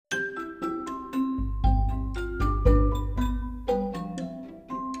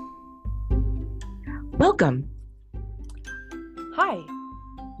Welcome. Hi,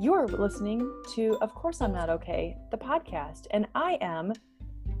 you're listening to Of Course I'm Not Okay, the podcast, and I am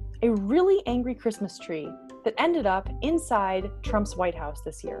a really angry Christmas tree that ended up inside Trump's White House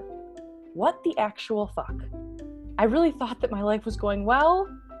this year. What the actual fuck? I really thought that my life was going well,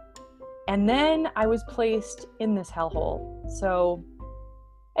 and then I was placed in this hellhole. So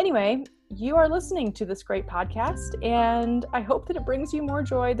anyway, you are listening to this great podcast, and I hope that it brings you more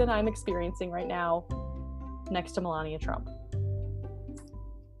joy than I'm experiencing right now next to Melania Trump.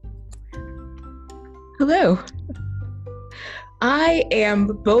 Hello. I am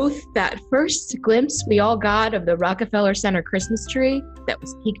both that first glimpse we all got of the Rockefeller Center Christmas tree that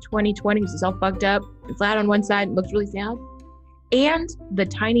was peak 2020, which is all fucked up and flat on one side and looks really sad, and the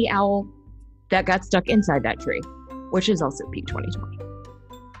tiny owl that got stuck inside that tree, which is also peak 2020.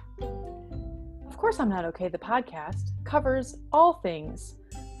 Of Course I'm Not Okay, the podcast covers all things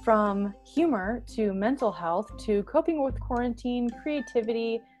from humor to mental health to coping with quarantine,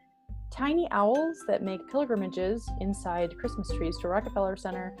 creativity, tiny owls that make pilgrimages inside Christmas trees to Rockefeller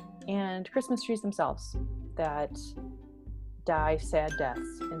Center, and Christmas trees themselves that die sad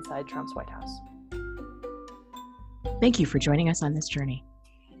deaths inside Trump's White House. Thank you for joining us on this journey.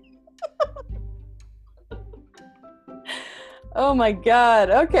 Oh my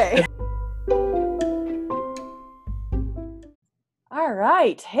God. Okay. All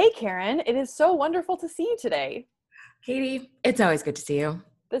right. Hey, Karen. It is so wonderful to see you today. Katie, it's always good to see you.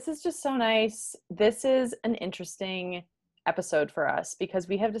 This is just so nice. This is an interesting episode for us because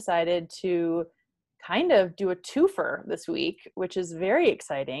we have decided to kind of do a twofer this week, which is very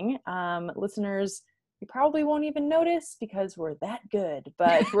exciting. Listeners, you probably won't even notice because we're that good,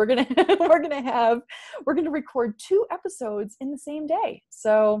 but we're gonna record two episodes in the same day.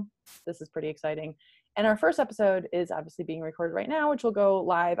 So this is pretty exciting. And our first episode is obviously being recorded right now, which will go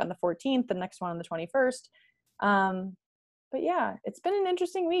live on the 14th, the next one on the 21st. But yeah, it's been an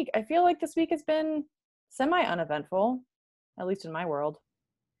interesting week. I feel like this week has been semi-uneventful, at least in my world.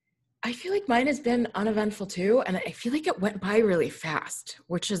 I feel like mine has been uneventful too, and I feel like it went by really fast,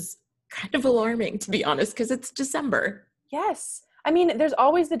 which is kind of alarming, to be honest, because it's December. Yes. I mean, there's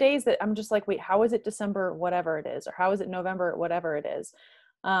always the days that I'm just like, wait, how is it December, whatever it is, or how is it November, whatever it is.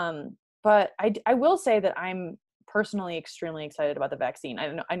 But I will say that I'm personally extremely excited about the vaccine.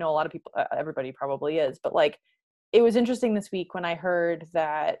 I know a lot of people, everybody probably is, but like, it was interesting this week when I heard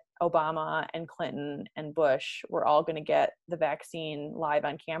that Obama and Clinton and Bush were all going to get the vaccine live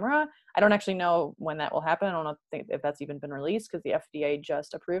on camera. I don't actually know when that will happen. I don't know if that's even been released because the FDA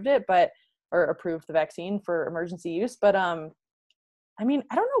just approved it, or approved the vaccine for emergency use. But I mean,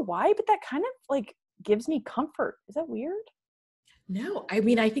 I don't know why, but that kind of like gives me comfort. Is that weird? No, I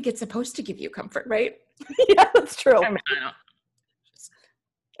mean, I think it's supposed to give you comfort, right? Yeah, that's true. I don't.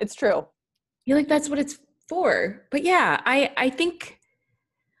 It's true. I feel like that's what it's for. But yeah, I think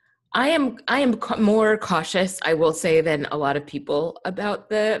I am more cautious, I will say, than a lot of people about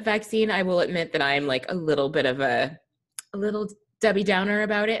the vaccine. I will admit that I am like a little bit of a little Debbie Downer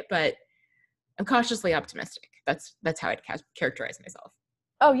about it, but I'm cautiously optimistic. That's how I'd characterize myself.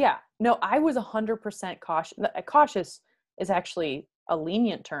 Oh yeah, no, I was 100% cautious. Cautious is actually a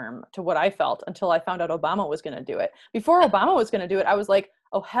lenient term to what I felt until I found out Obama was going to do it. Before Obama was going to do it, I was like,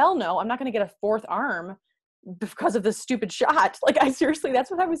 oh hell no, I'm not going to get a fourth arm because of this stupid shot. Like, seriously, that's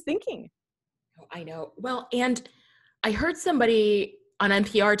what I was thinking. I know. Well, and I heard somebody on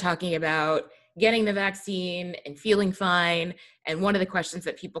NPR talking about getting the vaccine and feeling fine. And one of the questions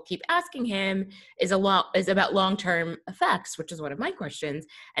that people keep asking him is about long-term effects, which is one of my questions.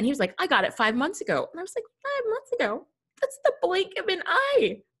 And he was like, I got it 5 months ago. And I was like, 5 months ago? That's the blink of an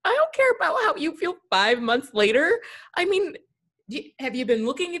eye. I don't care about how you feel 5 months later. I mean, have you been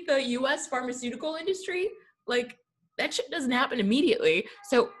looking at the U.S. pharmaceutical industry? Like, that shit doesn't happen immediately.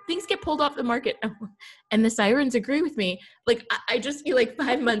 So things get pulled off the market. And the sirens agree with me. Like, I just feel like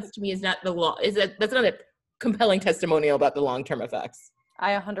 5 months to me is not that's not a compelling testimonial about the long-term effects.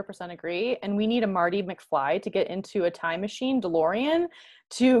 I 100% agree. And we need a Marty McFly to get into a time machine, DeLorean,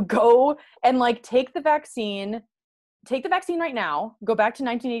 to go and like take the vaccine right now, go back to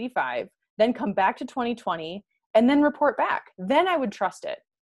 1985, then come back to 2020, and then report back. Then I would trust it.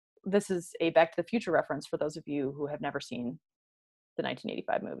 This is a Back to the Future reference for those of you who have never seen the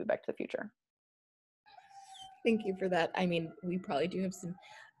 1985 movie Back to the Future. Thank you for that. I mean, we probably do have some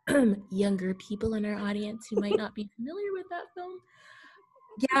younger people in our audience who might not be familiar with that film.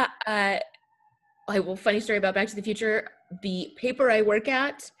 Yeah. Funny story about Back to the Future. The paper I work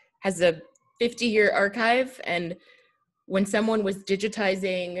at has a 50-year archive, and when someone was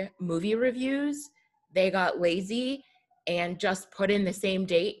digitizing movie reviews, they got lazy and just put in the same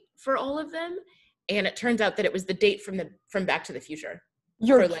date for all of them. and it turns out that it was the date from Back to the Future.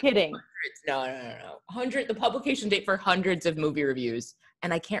 You're For kidding. No. The publication date for hundreds of movie reviews.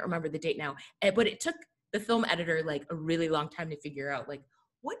 And I can't remember the date now. But it took the film editor like a really long time to figure out like,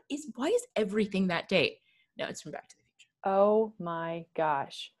 why is everything that date? No, it's from Back to the Future. Oh my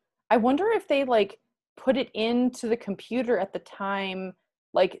gosh. I wonder if they like put it into the computer at the time,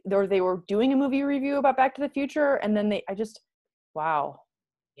 like, or they were doing a movie review about Back to the Future, and then wow.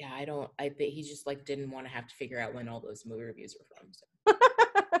 Yeah, I bet he just like didn't want to have to figure out when all those movie reviews were from.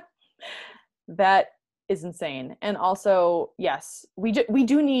 So. That is insane. And also, yes, we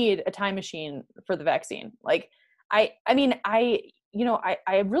do need a time machine for the vaccine. Like, I mean, I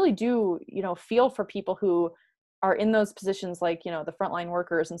really do, feel for people who are in those positions, like, the frontline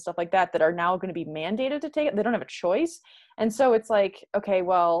workers and stuff like that, that are now going to be mandated to take it. They don't have a choice. And so it's like, okay,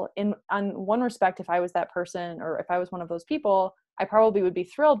 well, on one respect, if I was that person, or if I was one of those people, I probably would be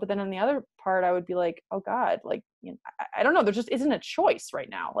thrilled. But then on the other part, I would be like, oh God, like, I don't know. There just isn't a choice right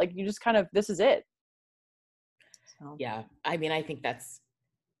now. Like, you just kind of, this is it. So. Yeah. I mean, I think that's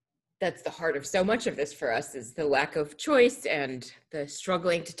the heart of so much of this for us, is the lack of choice and the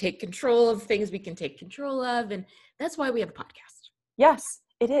struggling to take control of things we can take control of. And that's why we have a podcast. Yes,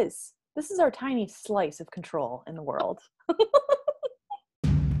 it is. This is our tiny slice of control in the world.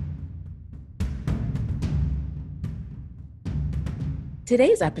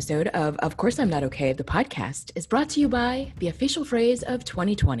 Today's episode of Course I'm Not Okay, the podcast, is brought to you by the official phrase of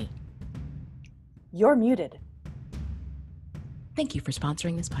 2020. You're muted. Thank you for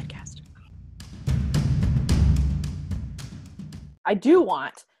sponsoring this podcast. I do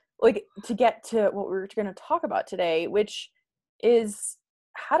want, like, to get to what we're going to talk about today, which is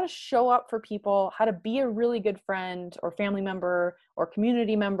how to show up for people, how to be a really good friend or family member or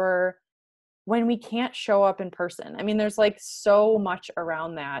community member when we can't show up in person. I mean, there's like so much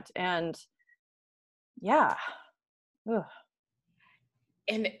around that. And yeah. Ugh.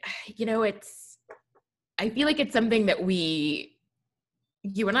 And, I feel like it's something that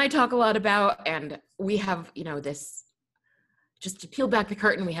you and I talk a lot about, and we have, this, just to peel back the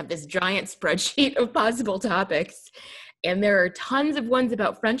curtain, we have this giant spreadsheet of possible topics, and there are tons of ones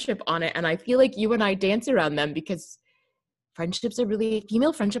about friendship on it. And I feel like you and I dance around them because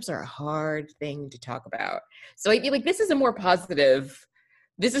female friendships are a hard thing to talk about. So I feel like this is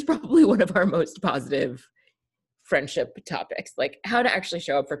probably one of our most positive friendship topics, like how to actually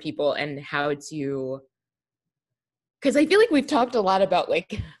show up for people and because I feel like we've talked a lot about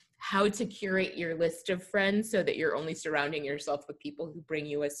like how to curate your list of friends so that you're only surrounding yourself with people who bring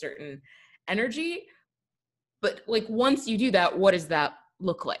you a certain energy. But like, once you do that, what does that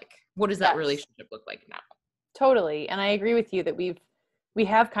look like? What does that relationship look like now? Totally. And I agree with you that we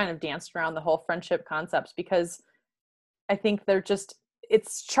have kind of danced around the whole friendship concepts, because I think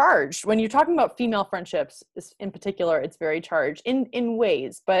it's charged. When you're talking about female friendships in particular, it's very charged in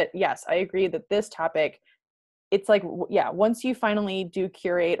ways. But yes, I agree that this topic, it's like, yeah, once you finally do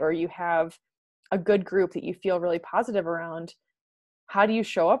curate, or you have a good group that you feel really positive around, how do you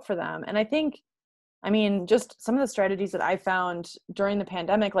show up for them? And I think, just some of the strategies that I found during the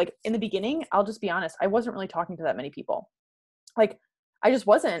pandemic, like in the beginning, I'll just be honest, I wasn't really talking to that many people. Like, I just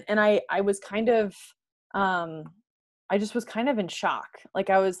wasn't. And I was kind of, I just was kind of in shock. Like,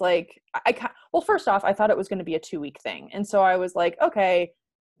 I was like, well, first off, I thought it was going to be a 2-week thing. And so I was like, okay,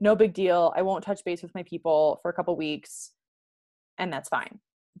 no big deal. I won't touch base with my people for a couple weeks, and that's fine.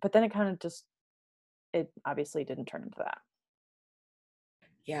 But then it obviously didn't turn into that.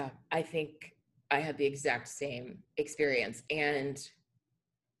 Yeah, I think I had the exact same experience. And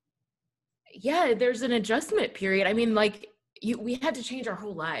yeah, there's an adjustment period. I mean, like, we had to change our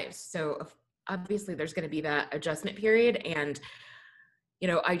whole lives. So obviously there's going to be that adjustment period. And,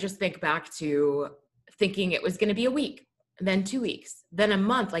 I just think back to thinking it was going to be a week, then 2 weeks, then a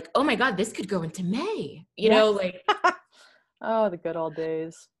month. Like, oh my God, this could go into May, like. Oh, the good old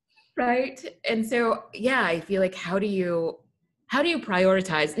days. Right. And so, yeah, I feel like, how do you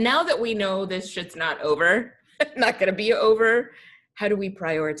prioritize now that we know this shit's not over, not going to be over? How do we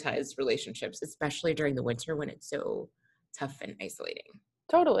prioritize relationships, especially during the winter when it's so tough and isolating?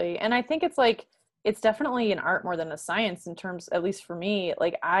 Totally. And I think it's definitely an art more than a science, in terms, at least for me.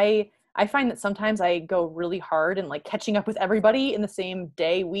 Like, I find that sometimes I go really hard and like catching up with everybody in the same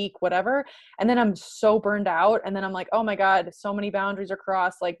day, week, whatever. And then I'm so burned out. And then I'm like, oh my God, so many boundaries are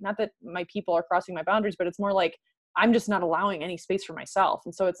crossed. Like, not that my people are crossing my boundaries, but it's more like I'm just not allowing any space for myself.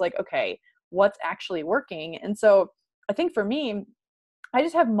 And so it's like, okay, what's actually working? And so I think for me, I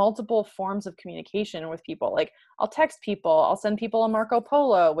just have multiple forms of communication with people. Like, I'll text people, I'll send people a Marco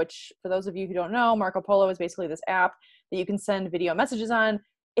Polo, which, for those of you who don't know, Marco Polo is basically this app that you can send video messages on.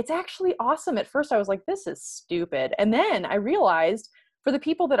 it's actually awesome. At first I was like, this is stupid. And then I realized for the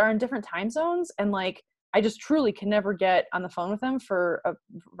people that are in different time zones and like, I just truly can never get on the phone with them for a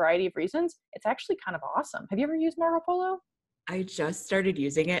variety of reasons, it's actually kind of awesome. Have you ever used Marco Polo? I just started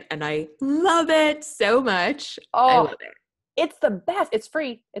using it and I love it so much. I Oh, love it. it's the best. It's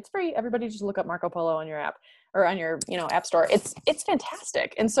free. It's free. Everybody just look up Marco Polo on your app or on your, app store. It's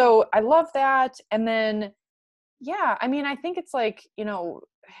fantastic. And so I love that. And then, yeah, I mean, I think it's like,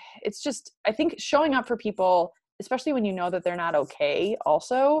 it's just, I think showing up for people, especially when you know that they're not okay,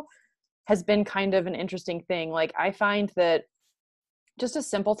 also has been kind of an interesting thing. Like, I find that just a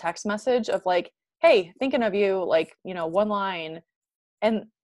simple text message of like, hey, thinking of you, like, one line, and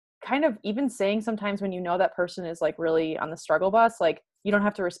kind of even saying sometimes when that person is like really on the struggle bus, like, you don't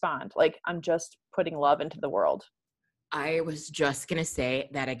have to respond. Like, I'm just putting love into the world. I was just going to say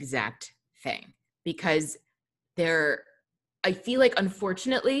that exact thing because I feel like,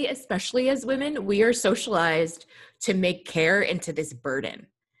 unfortunately, especially as women, we are socialized to make care into this burden.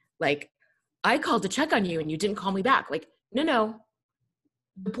 Like, I called to check on you and you didn't call me back. Like, no.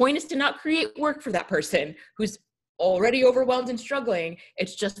 The point is to not create work for that person who's already overwhelmed and struggling.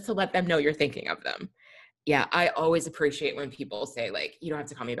 It's just to let them know you're thinking of them. Yeah, I always appreciate when people say, like, you don't have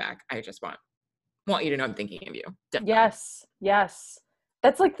to call me back. I just want you to know I'm thinking of you. Definitely. Yes.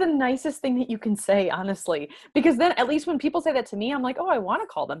 That's like the nicest thing that you can say, honestly, because then at least when people say that to me, I'm like, oh, I want to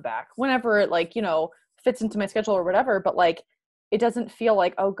call them back whenever it like, fits into my schedule or whatever. But like, it doesn't feel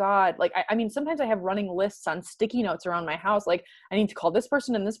like, oh God, like, I mean, sometimes I have running lists on sticky notes around my house. Like, I need to call this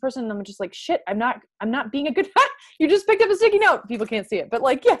person and this person. And I'm just like, shit, I'm not being a good, you just picked up a sticky note. People can't see it, but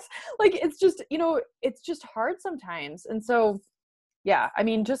like, yes, like, it's just, it's just hard sometimes. And so, yeah, I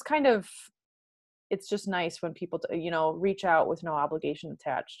mean, just kind of, it's just nice when people, reach out with no obligation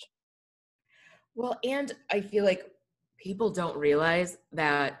attached. Well, and I feel like people don't realize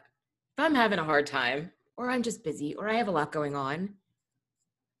that if I'm having a hard time or I'm just busy or I have a lot going on,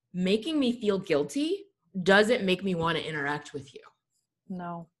 making me feel guilty doesn't make me want to interact with you.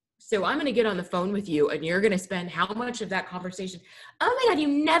 No. So I'm going to get on the phone with you and you're going to spend how much of that conversation? Oh my God, you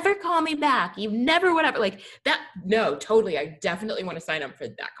never call me back. You never whatever. Like that. No, totally. I definitely want to sign up for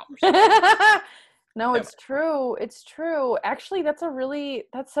that conversation. No, So it's true. It's true. Actually, that's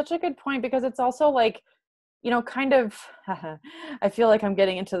such a good point because it's also like, kind of, I feel like I'm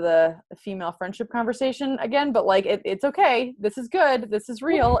getting into the female friendship conversation again, but like, it's okay. This is good. This is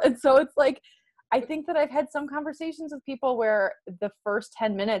real. And so it's like, I think that I've had some conversations with people where the first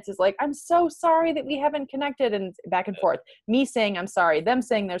 10 minutes is like, I'm so sorry that we haven't connected, and back and forth. Me saying I'm sorry, them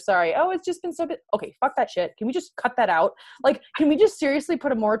saying they're sorry. Oh, it's just been so bit. Okay, fuck that shit. Can we just cut that out? Like, can we just seriously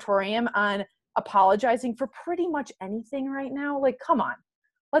put a moratorium on apologizing for pretty much anything right now? Like, come on.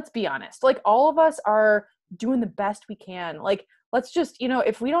 Let's be honest. Like, all of us are doing the best we can. Like, let's just,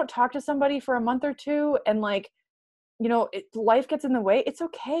 if we don't talk to somebody for a month or two and like, life gets in the way, it's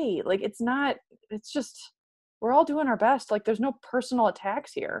okay. Like, it's just, we're all doing our best. Like, there's no personal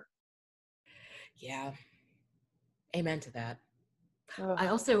attacks here. yeah, amen to that. Ugh. I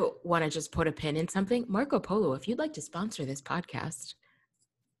also want to just put a pin in something. Marco Polo, if you'd like to sponsor this podcast,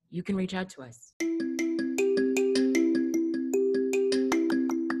 you can reach out to us.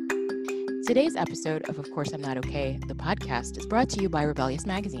 Today's episode of Course I'm Not Okay, the podcast, is brought to you by Rebellious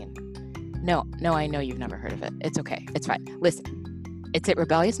Magazine. No, I know you've never heard of it. It's okay. It's fine. Listen, it's at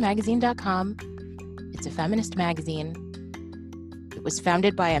rebelliousmagazine.com. It's a feminist magazine. It was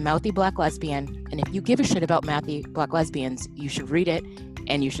founded by a mouthy Black lesbian, and if you give a shit about mouthy Black lesbians, you should read it,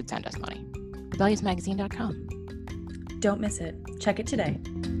 and you should send us money. rebelliousmagazine.com. Don't miss it. Check it today.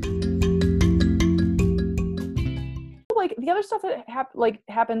 Like, the other stuff that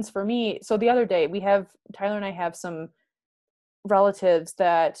happens for me. So the other day, Tyler and I have some relatives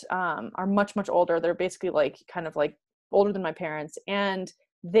that are much, much older. They're basically like kind of like older than my parents. And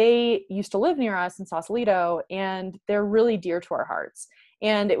they used to live near us in Sausalito, and they're really dear to our hearts.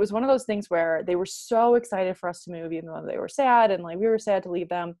 And it was one of those things where they were so excited for us to move, even though they were sad, and like we were sad to leave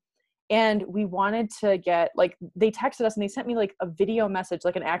them. And we wanted to get, like, they texted us and they sent me like a video message,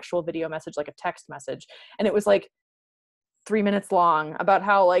 like an actual video message, like a text message. And it was like 3 minutes long about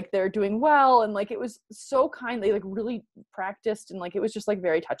how like they're doing well, and like it was so kind. They like really practiced, and like it was just like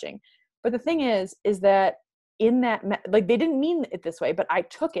very touching. But the thing is that in that like they didn't mean it this way, but I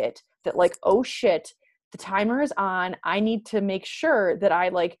took it that like, oh shit, the timer is on. I need to make sure that I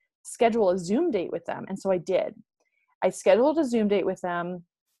like schedule a Zoom date with them. And so I did. I scheduled a Zoom date with them,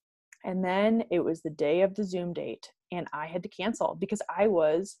 and then it was the day of the Zoom date, and I had to cancel because I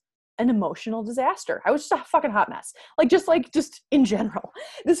was an emotional disaster. I was just a fucking hot mess. Just in general.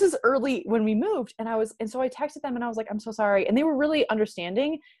 This is early when we moved, and so I texted them and I was like, I'm so sorry. And they were really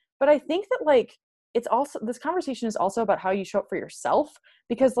understanding. But I think that like, it's also, this conversation is also about how you show up for yourself,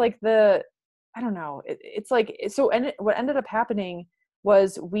 because like I don't know, what ended up happening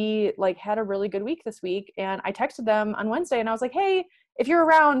was we like had a really good week this week, and I texted them on Wednesday and I was like, hey, if you're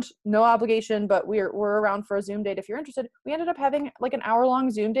around, no obligation, but we're around for a Zoom date if you're interested. We ended up having like an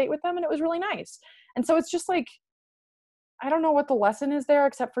hour-long Zoom date with them, and it was really nice. And so it's just like, I don't know what the lesson is there,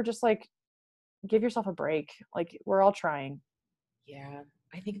 except for just like, give yourself a break. Like, we're all trying. Yeah,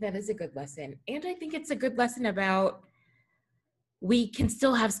 I think that is a good lesson. And I think it's a good lesson about, we can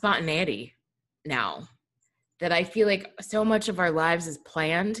still have spontaneity now. That I feel like so much of our lives is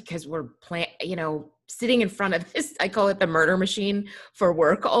planned because we're sitting in front of this, I call it the murder machine, for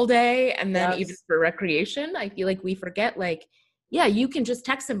work all day. And then even for recreation, I feel like we forget, like, yeah, you can just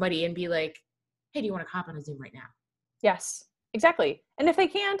text somebody and be like, hey, do you want to hop on a Zoom right now? Yes, exactly. And if they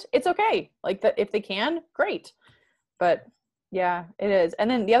can't, it's okay. Like, that, if they can, great. But yeah, it is. And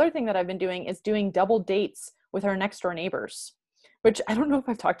then the other thing that I've been doing is doing double dates with our next door neighbors, which I don't know if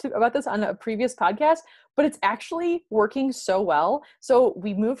I've talked about this on a previous podcast, but it's actually working so well. So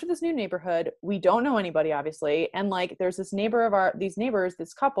we moved to this new neighborhood. We don't know anybody, obviously. And like, there's this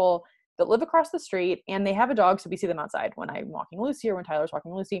this couple that live across the street, and they have a dog. So we see them outside when I'm walking Lucy or when Tyler's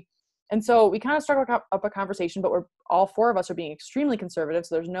walking Lucy. And so we kind of struck up a conversation, but all four of us are being extremely conservative.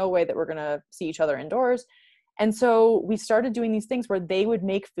 So there's no way that we're going to see each other indoors. And so we started doing these things where they would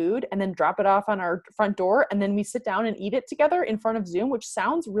make food and then drop it off on our front door. And then we sit down and eat it together in front of Zoom, which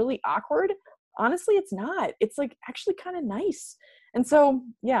sounds really awkward. Honestly, it's not. It's like actually kind of nice. And so,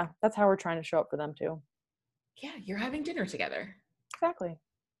 yeah, that's how we're trying to show up for them too. Yeah, you're having dinner together. Exactly.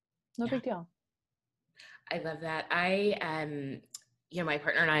 No big deal. I love that. My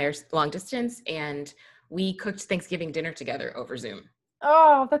partner and I are long distance, and we cooked Thanksgiving dinner together over Zoom.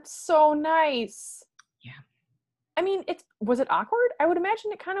 Oh, that's so nice. Yeah. I mean, was it awkward? I would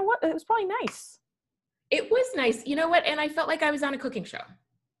imagine it kind of was. It was probably nice. It was nice. You know what? And I felt like I was on a cooking show.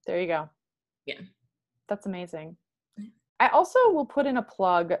 There you go. Yeah. That's amazing. I also will put in a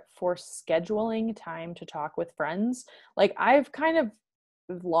plug for scheduling time to talk with friends. Like, I've kind of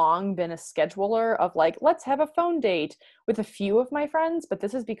long been a scheduler of like, let's have a phone date with a few of my friends, but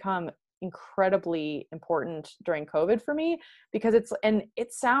this has become incredibly important during COVID for me, because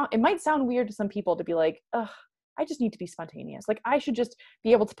it might sound weird to some people to be like, ugh, I just need to be spontaneous. Like, I should just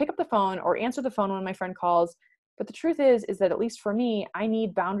be able to pick up the phone or answer the phone when my friend calls. But the truth is that, at least for me, I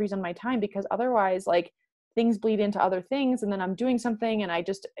need boundaries on my time, because otherwise, like, things bleed into other things, and then I'm doing something and I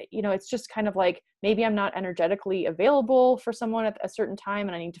just, it's just kind of like, maybe I'm not energetically available for someone at a certain time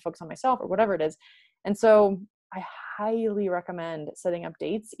and I need to focus on myself or whatever it is. And so I highly recommend setting up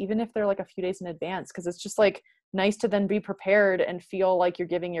dates, even if they're like a few days in advance, because it's just like nice to then be prepared and feel like you're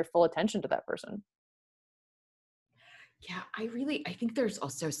giving your full attention to that person. Yeah, I think there's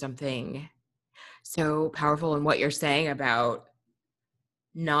also something so powerful in what you're saying about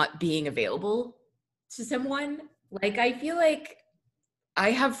not being available to someone. Like, I feel like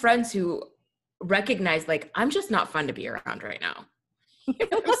I have friends who recognize, like, I'm just not fun to be around right now. You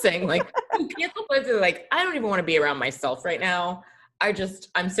know what I'm saying? Like, cancel plans are like, I don't even want to be around myself right now.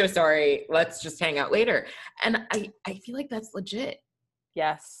 I'm so sorry. Let's just hang out later. And I feel like that's legit.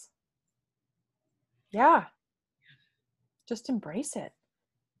 Yes. Yeah. Just embrace it.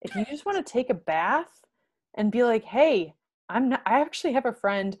 If you just want to take a bath and be like, hey, I actually have a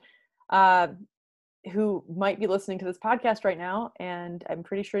friend who might be listening to this podcast right now, and I'm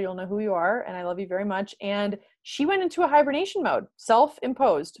pretty sure you'll know who you are, and I love you very much. And she went into a hibernation mode,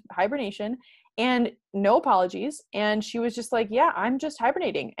 self-imposed hibernation, and no apologies. And she was just like, yeah, I'm just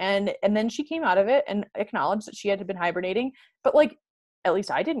hibernating. And then she came out of it and acknowledged that she had been hibernating, but like, at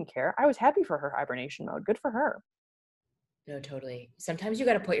least I didn't care. I was happy for her hibernation mode. Good for her. No, totally. Sometimes you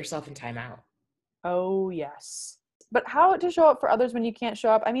got to put yourself in timeout. Oh, yes. But how to show up for others when you can't show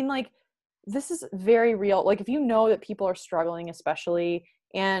up? I mean, like, this is very real. Like, if you know that people are struggling, especially,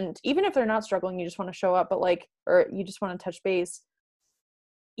 and even if they're not struggling, you just want to show up, but like, or you just want to touch base,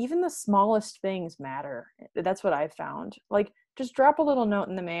 even the smallest things matter. That's what I've found. Like, just drop a little note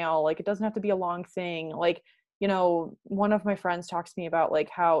in the mail. Like, it doesn't have to be a long thing. Like, one of my friends talks to me about like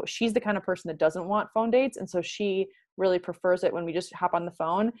how she's the kind of person that doesn't want phone dates. And so she really prefers it when we just hop on the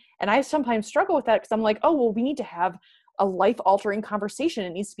phone. And I sometimes struggle with that, because I'm like, oh, well, we need to have a life-altering conversation.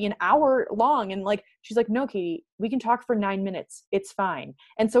 It needs to be an hour long. And like, she's like, no, Katie, we can talk for 9 minutes. It's fine.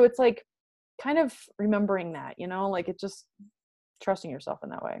 And so it's like kind of remembering that, like, it just trusting yourself in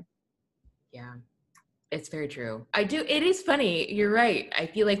that way. Yeah. It's very true. I do. It is funny. You're right. I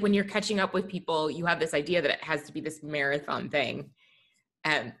feel like when you're catching up with people, you have this idea that it has to be this marathon thing.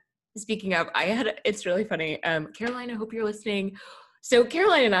 Um, Speaking of, it's really funny. Caroline, I hope you're listening. So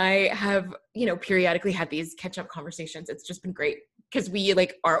Caroline and I have, periodically had these catch up conversations. It's just been great because we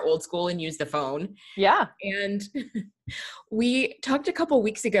like are old school and use the phone. Yeah. And we talked a couple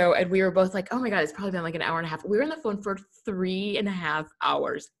weeks ago and we were both like, oh my God, it's probably been like an hour and a half. We were on the phone for 3.5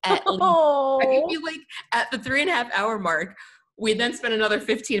 hours at least. I feel like at the 3.5 hour mark, we then spent another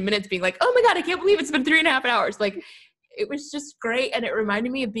 15 minutes being like, oh my God, I can't believe it's been 3.5 hours. Like, it was just great. And it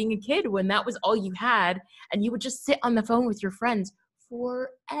reminded me of being a kid when that was all you had. And you would just sit on the phone with your friends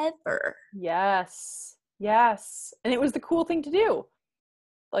forever. Yes. Yes. And it was the cool thing to do.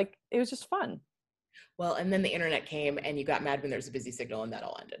 Like, it was just fun. Well, and then the internet came and you got mad when there's a busy signal and that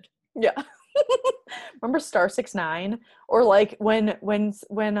all ended. Yeah. Remember star 69? Or like when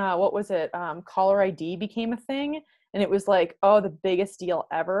what was it? Caller ID became a thing and it was like, oh, the biggest deal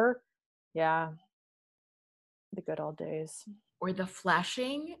ever. Yeah. The good old days. Or the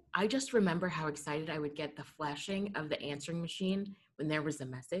flashing. I just remember how excited I would get the flashing of the answering machine when there was a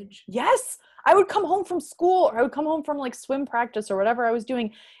message. Yes. I would come home from school or I would come home from like swim practice or whatever I was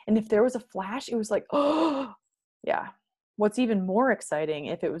doing. And if there was a flash, it was like, oh, yeah. What's even more exciting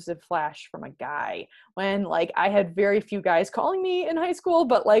if it was a flash from a guy, when like I had very few guys calling me in high school,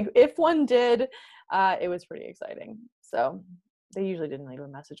 but like if one did, it was pretty exciting. So they usually didn't leave a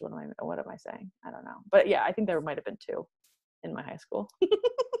message. What am I saying? I don't know. But yeah, I think there might have been 2 in my high school.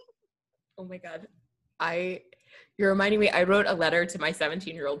 Oh my God. You're reminding me, I wrote a letter to my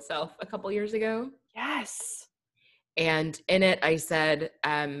 17-year-old self a couple years ago. Yes. And in it, I said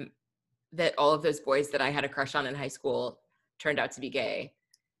that all of those boys that I had a crush on in high school turned out to be gay.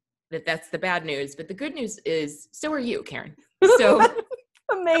 That's the bad news. But the good news is, so are you, Karen. So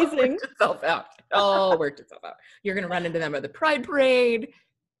amazing. It all worked itself out. You're going to run into them at the Pride Parade.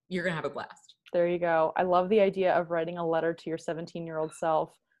 You're going to have a blast. There you go. I love the idea of writing a letter to your 17-year-old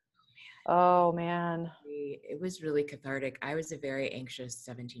self. Oh, man. It was really cathartic. I was a very anxious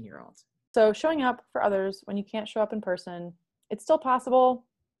 17-year-old. So showing up for others when you can't show up in person, it's still possible.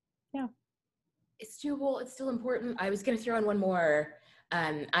 Yeah. It's doable. It's still important. I was going to throw in one more.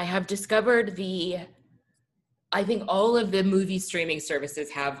 I have discovered I think all of the movie streaming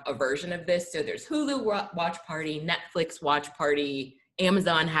services have a version of this. So there's Hulu Watch Party, Netflix Watch Party,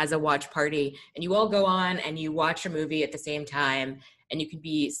 Amazon has a Watch Party, and you all go on and you watch a movie at the same time, and you could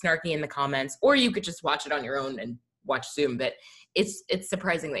be snarky in the comments, or you could just watch it on your own and watch Zoom. But it's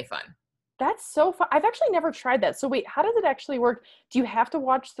surprisingly fun. That's so fun. I've actually never tried that. So wait, how does it actually work? Do you have to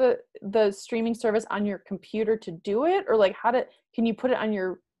watch the streaming service on your computer to do it? Or like can you put it on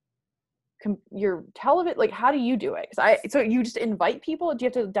your television? Like, how do you do it? So you just invite people? Do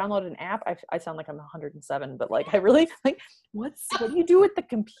you have to download an app? I sound like I'm 107, but like I really like what do you do with the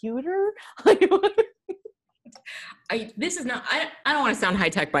computer? I don't want to sound high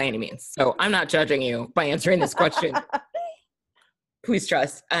tech by any means, so I'm not judging you by answering this question. Please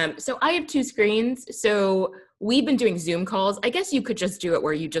trust. So I have 2 screens. So we've been doing Zoom calls. I guess you could just do it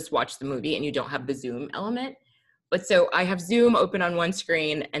where you just watch the movie and you don't have the Zoom element. But so I have Zoom open on one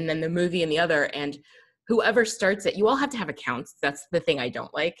screen and then the movie in the other. And whoever starts it, you all have to have accounts. That's the thing I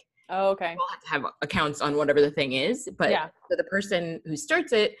don't like. Oh, okay. You all have to have accounts on whatever the thing is. But yeah. So the person who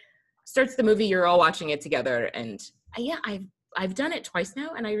starts the movie, you're all watching it together. And yeah, I've done it twice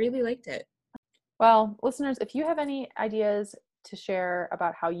now and I really liked it. Well, listeners, if you have any ideas to share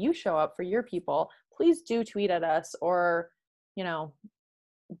about how you show up for your people, please do tweet at us or,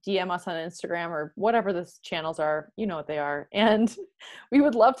 DM us on Instagram or whatever the channels are. You know what they are. And we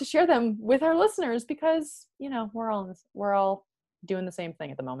would love to share them with our listeners because, we're all doing the same thing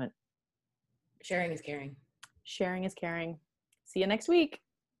at the moment. Sharing is caring. Sharing is caring. See you next week.